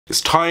It's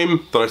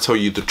time that I tell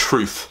you the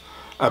truth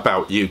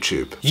about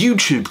YouTube.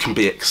 YouTube can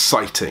be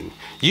exciting.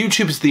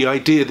 YouTube is the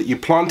idea that you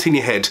plant in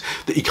your head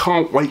that you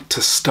can't wait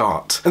to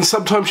start. And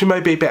sometimes you may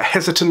be a bit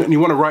hesitant and you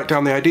want to write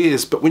down the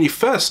ideas, but when you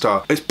first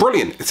start, it's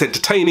brilliant, it's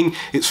entertaining,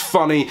 it's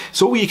funny,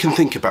 it's all you can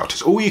think about,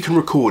 it's all you can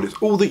record,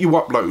 it's all that you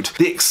upload.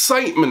 The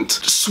excitement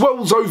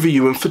swells over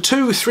you, and for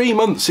 2-3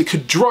 months it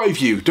could drive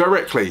you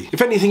directly.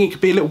 If anything, it could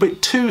be a little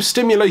bit too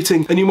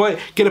stimulating and you might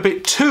get a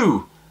bit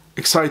too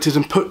excited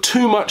and put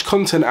too much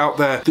content out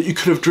there that you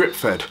could have drip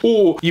fed.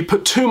 Or you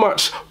put too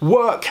much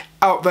work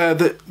out there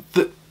that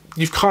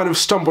you've kind of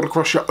stumbled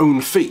across your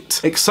own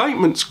feet.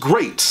 Excitement's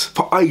great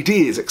for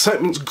ideas,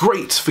 excitement's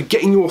great for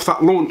getting you off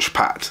that launch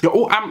pad. You're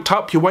all amped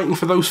up, you're waiting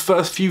for those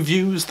first few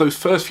views, those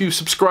first few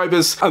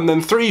subscribers, and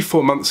then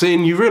 3-4 months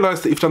in, you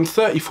realise that you've done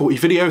 30-40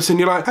 videos and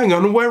you're like, hang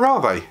on, where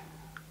are they?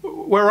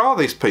 Where are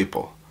these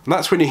people? And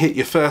that's when you hit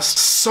your first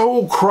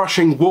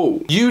soul-crushing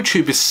wall.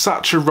 YouTube is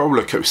such a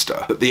roller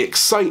coaster that the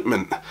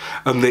excitement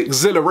and the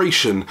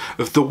exhilaration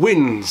of the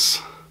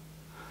wins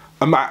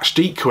are matched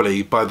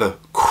equally by the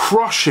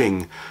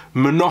crushing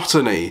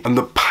monotony and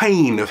the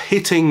pain of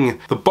hitting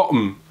the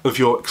bottom of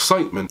your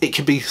excitement. It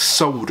can be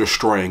soul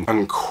destroying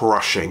and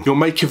crushing. You'll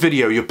make a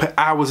video, you'll put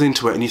hours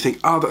into it and you think,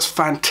 oh, that's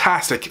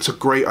fantastic, it's a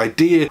great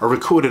idea, I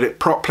recorded it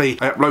properly,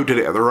 I uploaded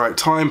it at the right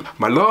time,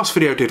 my last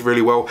video did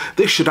really well,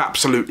 this should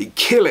absolutely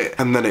kill it,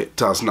 and then it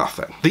does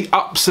nothing. The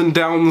ups and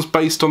downs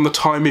based on the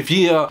time of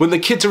year. When the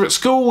kids are at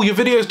school, your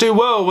videos do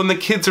well. When the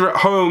kids are at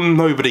home,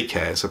 nobody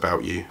cares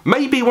about you.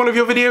 Maybe one of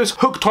your videos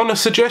hooked on a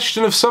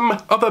suggestion of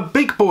some other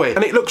big boy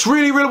and it looks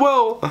really, really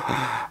well,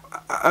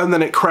 and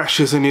then it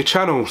crashes and your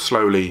channel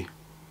slowly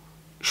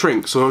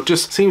shrinks or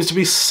just seems to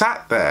be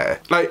sat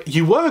there. Like,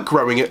 you were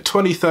growing at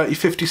 20, 30,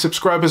 50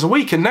 subscribers a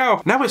week and now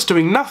it's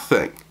doing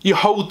nothing. You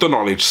hold the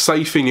knowledge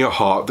safe in your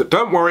heart that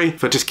don't worry,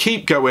 if I just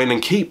keep going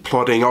and keep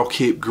plodding, I'll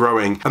keep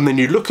growing. And then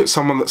you look at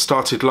someone that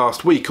started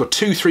last week or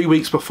 2-3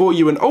 weeks before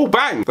you and oh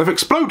bang, they've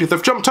exploded,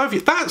 they've jumped over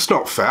you. That's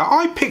not fair.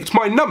 I picked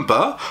my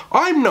number.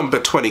 I'm number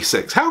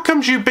 26. How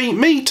comes you beat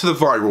me to the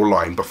viral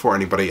line before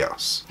anybody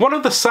else? One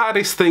of the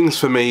saddest things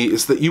for me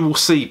is that you will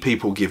see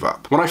people give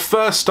up. When I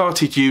first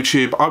started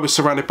YouTube, I was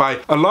surrounded by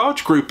a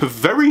large group of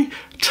very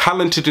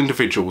talented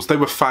individuals. They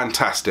were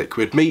fantastic.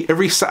 We'd meet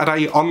every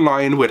Saturday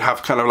online, we'd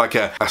have kind of like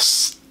a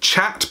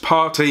chat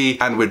party,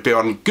 and we'd be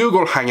on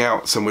Google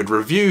Hangouts and we'd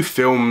review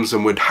films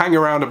and we'd hang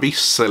around and be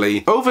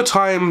silly. Over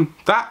time,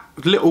 that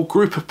little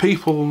group of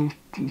people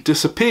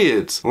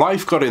disappeared.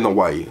 Life got in the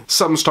way.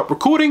 Some stopped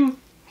recording,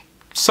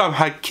 some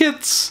had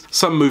kids,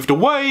 some moved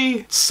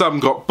away, some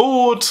got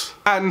bored,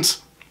 and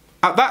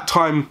at that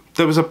time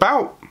there was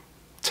about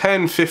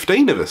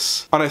 10-15 of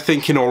us, and I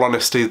think in all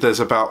honesty there's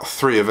about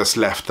 3 of us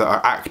left that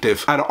are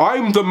active, and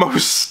I'm the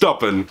most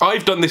stubborn.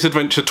 I've done this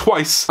adventure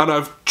twice and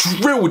I've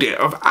drilled it,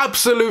 I've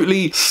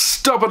absolutely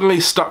stubbornly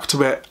stuck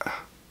to it,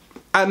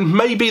 and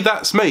maybe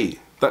that's me.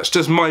 That's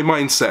just my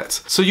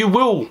mindset. So you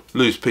will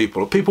lose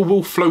people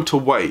will float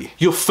away.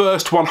 Your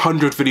first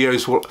 100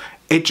 videos will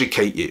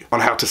educate you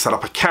on how to set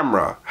up a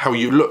camera, how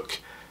you look.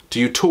 Do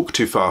you talk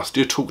too fast?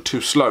 Do you talk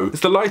too slow? Is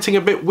the lighting a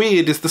bit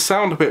weird? Is the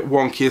sound a bit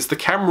wonky? Is the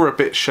camera a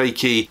bit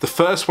shaky? The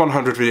first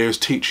 100 videos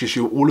teaches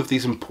you all of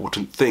these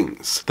important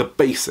things. The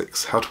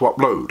basics, how to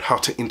upload, how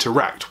to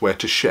interact, where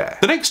to share.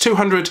 The next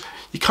 200,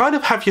 you kind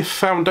of have your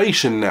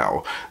foundation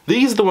now.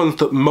 These are the ones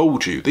that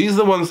mold you. These are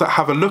the ones that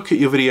have a look at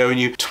your video and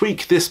you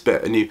tweak this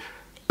bit and you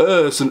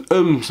ers and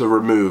ums are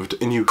removed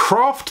and you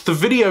craft the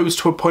videos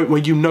to a point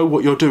where you know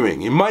what you're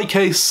doing. In my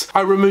case, I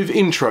remove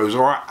intros,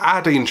 or I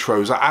add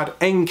intros, I add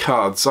end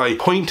cards, I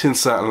point in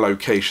certain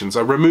locations,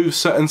 I remove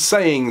certain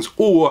sayings,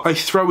 or I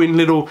throw in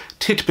little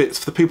tidbits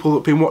for the people that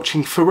have been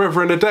watching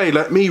forever and a day,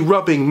 like me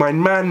rubbing my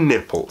man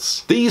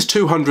nipples. These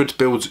 200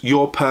 builds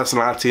your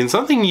personality in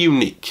something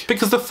unique,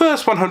 because the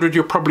first 100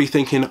 you're probably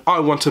thinking, I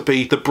want to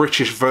be the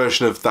British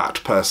version of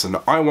that person,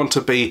 I want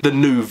to be the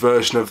new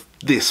version of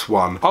this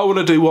one, I want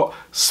to do what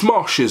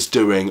Smosh is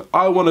doing,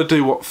 I want to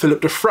do what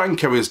Philip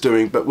DeFranco is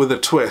doing, but with a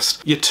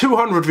twist. Your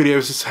 200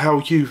 videos is how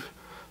you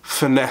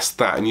finesse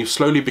that and you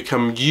slowly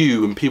become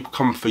you and people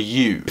come for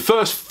you. The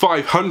first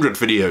 500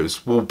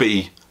 videos will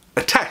be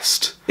a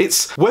test.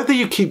 It's whether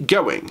you keep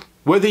going,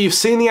 whether you've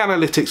seen the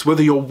analytics,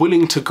 whether you're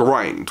willing to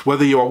grind,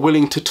 whether you are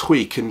willing to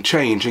tweak and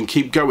change and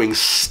keep going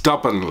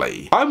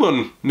stubbornly. I'm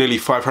on nearly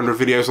 500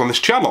 videos on this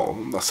channel.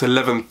 That's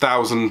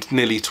 11,000,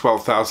 nearly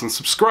 12,000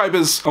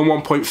 subscribers and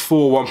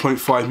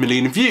 1.5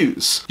 million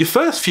views. Your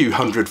first few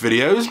hundred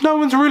videos, no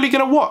one's really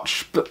gonna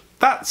watch, but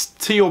that's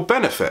to your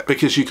benefit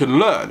because you can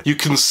learn. You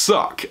can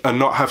suck and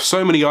not have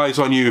so many eyes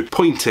on you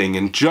pointing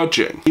and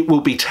judging. It will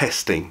be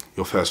testing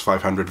your first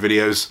 500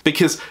 videos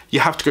because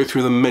you have to go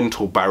through the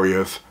mental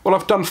barrier of, well,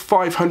 I've done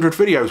 500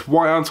 videos,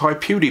 why aren't I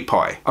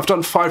PewDiePie? I've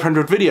done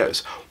 500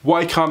 videos,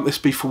 why can't this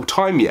be full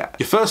time yet?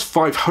 Your first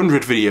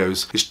 500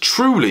 videos is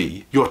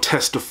truly your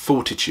test of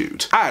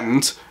fortitude,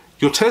 and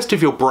your test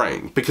of your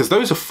brain, because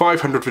those are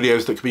 500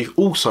 videos that could be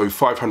also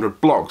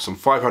 500 blogs and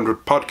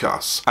 500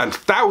 podcasts and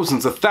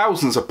thousands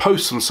of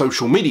posts on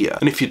social media.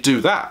 And if you do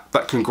that,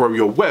 that can grow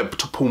your web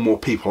to pull more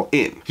people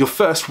in. Your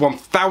first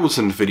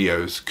 1,000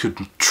 videos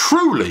could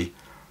truly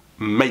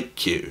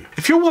make you.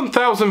 If you're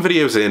 1,000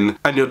 videos in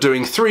and you're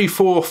doing 3,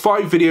 4,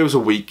 5 videos a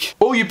week,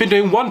 or you've been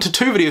doing 1 to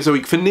 2 videos a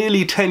week for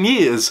nearly 10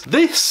 years,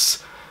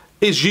 this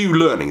is you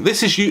learning.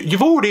 This is you.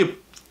 You've already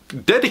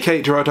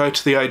dedicated your idea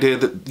to the idea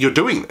that you're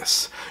doing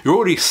this. You're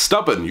already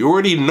stubborn. You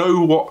already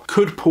know what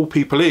could pull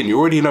people in. You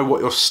already know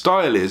what your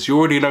style is. You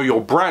already know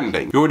your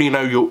branding. You already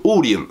know your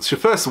audience. Your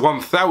first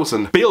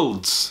 1,000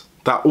 builds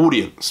that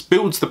audience,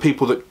 builds the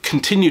people that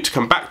continue to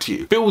come back to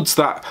you, builds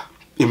that,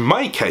 in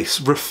my case,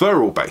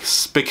 referral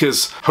base,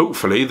 because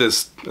hopefully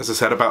there's, as I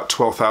said, about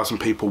 12,000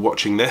 people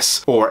watching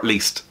this, or at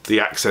least the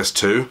access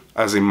to,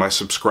 as in my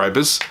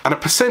subscribers, and a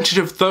percentage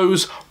of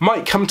those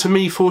might come to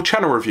me for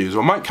channel reviews,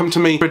 or might come to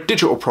me for a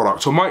digital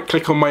product, or might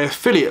click on my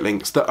affiliate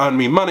links that earn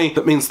me money,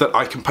 that means that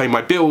I can pay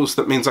my bills,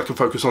 that means I can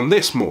focus on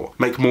this more,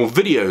 make more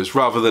videos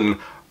rather than,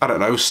 I don't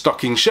know,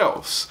 stocking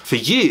shelves. For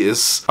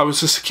years, I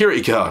was a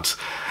security guard,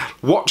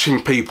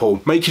 watching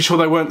people, making sure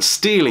they weren't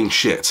stealing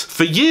shit.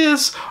 For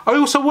years, I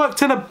also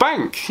worked in a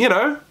bank, you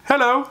know,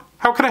 hello,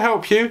 how can I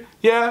help you?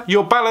 Yeah,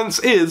 your balance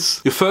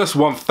is. Your first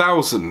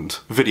 1,000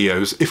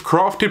 videos, if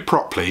crafted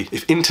properly,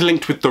 if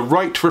interlinked with the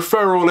right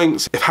referral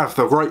links, if have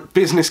the right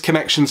business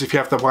connections, if you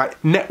have the right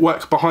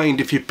network behind,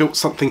 if you've built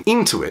something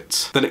into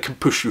it, then it can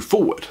push you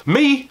forward.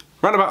 Me,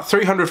 around about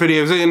 300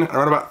 videos in,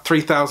 around about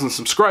 3,000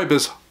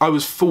 subscribers, I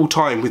was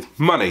full-time with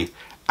money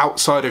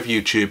outside of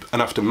YouTube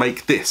enough to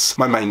make this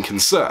my main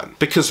concern.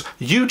 Because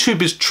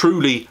YouTube is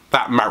truly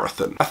that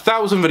marathon.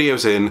 1,000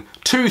 videos in,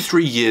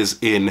 2-3 years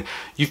in,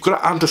 you've got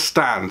to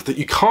understand that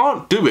you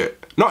can't do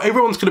it. Not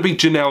everyone's going to be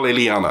Janelle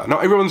Iliana.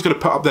 Not everyone's going to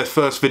put up their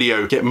first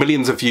video, get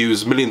millions of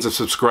views, millions of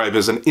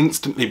subscribers, and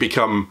instantly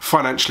become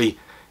financially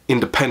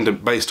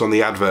independent based on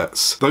the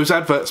adverts. Those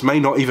adverts may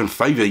not even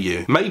favour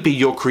you. Maybe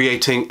you're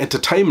creating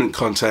entertainment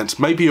content,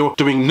 maybe you're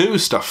doing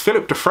news stuff.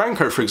 Philip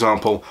DeFranco, for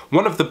example,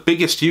 one of the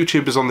biggest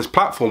YouTubers on this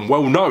platform,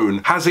 well known,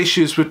 has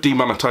issues with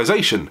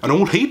demonetization, and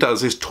all he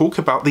does is talk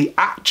about the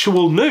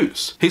actual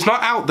news. He's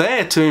not out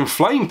there to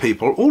inflame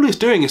people, all he's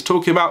doing is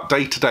talking about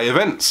day-to-day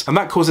events, and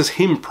that causes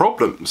him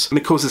problems, and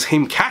it causes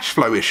him cash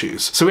flow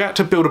issues. So we had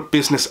to build a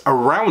business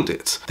around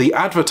it. The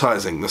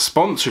advertising, the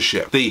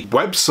sponsorship, the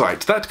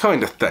website, that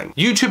kind of thing.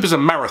 YouTube is a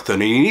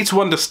marathon, and you need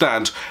to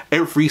understand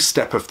every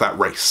step of that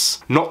race.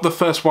 Not the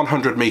first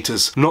 100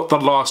 meters, not the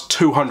last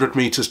 200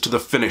 meters to the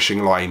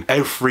finishing line,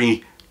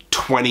 every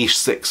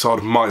 26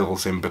 odd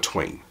miles in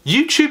between.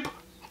 YouTube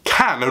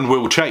can and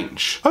will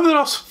change. Over the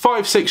last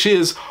 5-6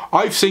 years,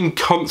 I've seen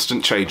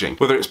constant changing,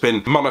 whether it's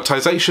been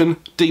monetization,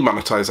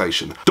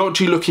 demonetization,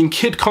 dodgy looking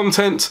kid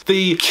content,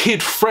 the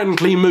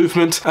kid-friendly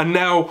movement, and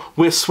now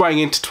we're swaying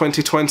into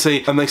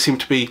 2020 and they seem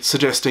to be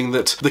suggesting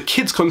that the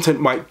kids content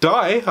might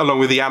die along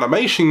with the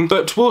animation,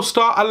 but we'll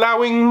start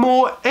allowing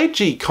more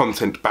edgy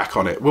content back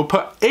on it. We'll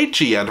put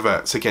edgy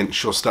adverts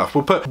against your stuff.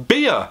 We'll put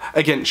beer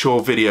against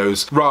your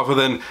videos rather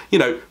than, you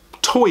know,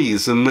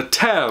 toys and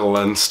Mattel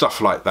and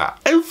stuff like that.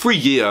 Every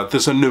year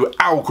there's a new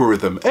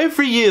algorithm.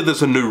 Every year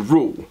there's a new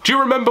rule. Do you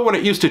remember when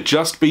it used to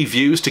just be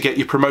views to get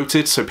you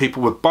promoted? So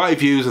people would buy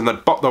views and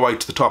they'd bot their way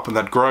to the top and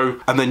they'd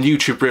grow. And then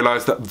YouTube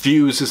realized that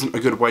views isn't a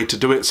good way to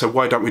do it, so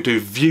why don't we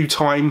do view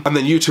time? And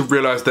then YouTube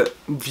realized that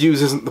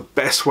views isn't the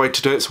best way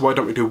to do it, so why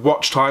don't we do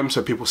watch time?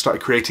 So people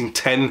started creating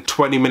 10,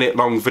 20-minute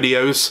long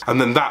videos,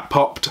 and then that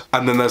popped,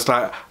 and then there's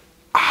like,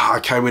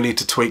 okay, we need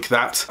to tweak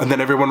that. And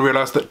then everyone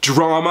realised that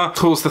drama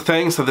caused the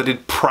thing, so they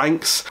did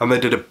pranks, and they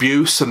did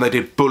abuse, and they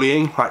did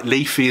bullying, like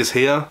Leafy is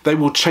here. They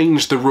will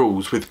change the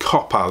rules with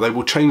COPPA, they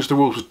will change the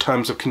rules with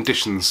terms of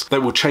conditions, they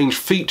will change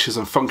features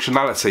and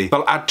functionality,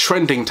 they'll add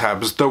trending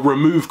tabs, they'll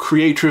remove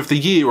creator of the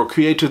year or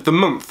creator of the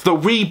month, they'll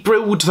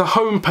rebuild the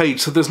homepage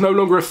so there's no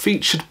longer a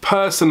featured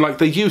person like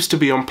there used to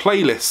be on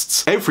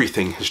playlists.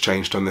 Everything has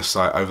changed on this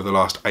site over the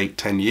last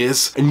 8-10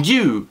 years, and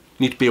you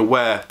need to be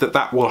aware that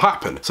that will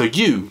happen. So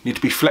you need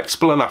to be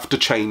flexible enough to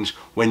change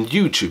when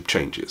YouTube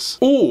changes.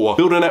 Or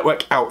build a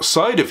network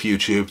outside of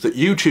YouTube that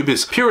YouTube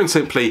is pure and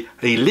simply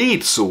a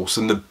lead source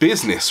and the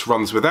business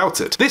runs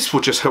without it. This will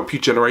just help you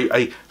generate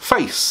a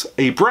face,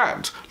 a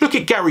brand. Look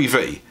at Gary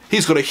Vee.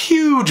 He's got a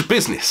huge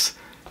business.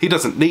 He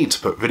doesn't need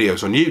to put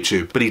videos on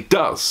YouTube, but he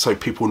does, so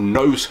people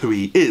knows who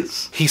he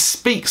is. He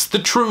speaks the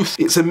truth.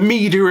 It's a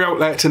media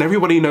outlet and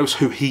everybody knows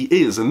who he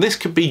is, and this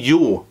could be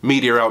your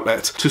media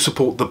outlet to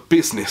support the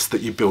business that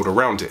you build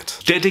around it.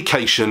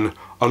 Dedication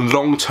and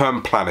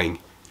long-term planning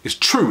is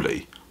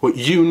truly what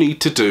you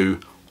need to do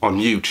on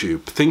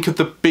YouTube. Think of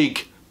the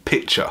big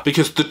picture,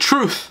 because the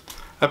truth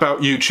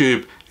about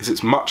YouTube is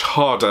it's much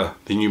harder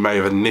than you may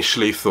have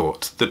initially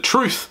thought. The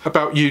truth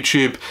about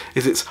YouTube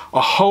is it's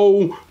a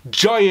whole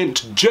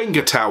giant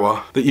Jenga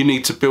tower that you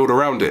need to build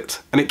around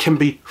it, and it can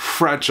be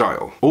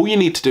fragile. All you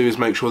need to do is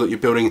make sure that you're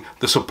building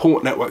the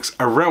support networks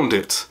around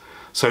it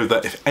so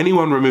that if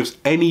anyone removes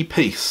any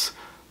piece,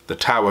 the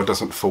tower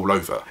doesn't fall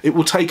over. It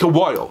will take a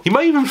while. You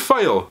may even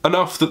fail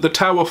enough that the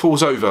tower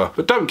falls over,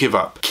 but don't give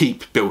up.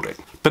 Keep building.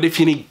 But if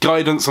you need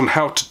guidance on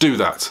how to do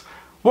that,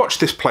 watch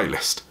this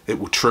playlist. It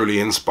will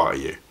truly inspire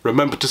you.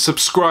 Remember to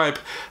subscribe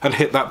and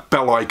hit that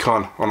bell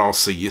icon, and I'll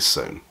see you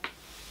soon.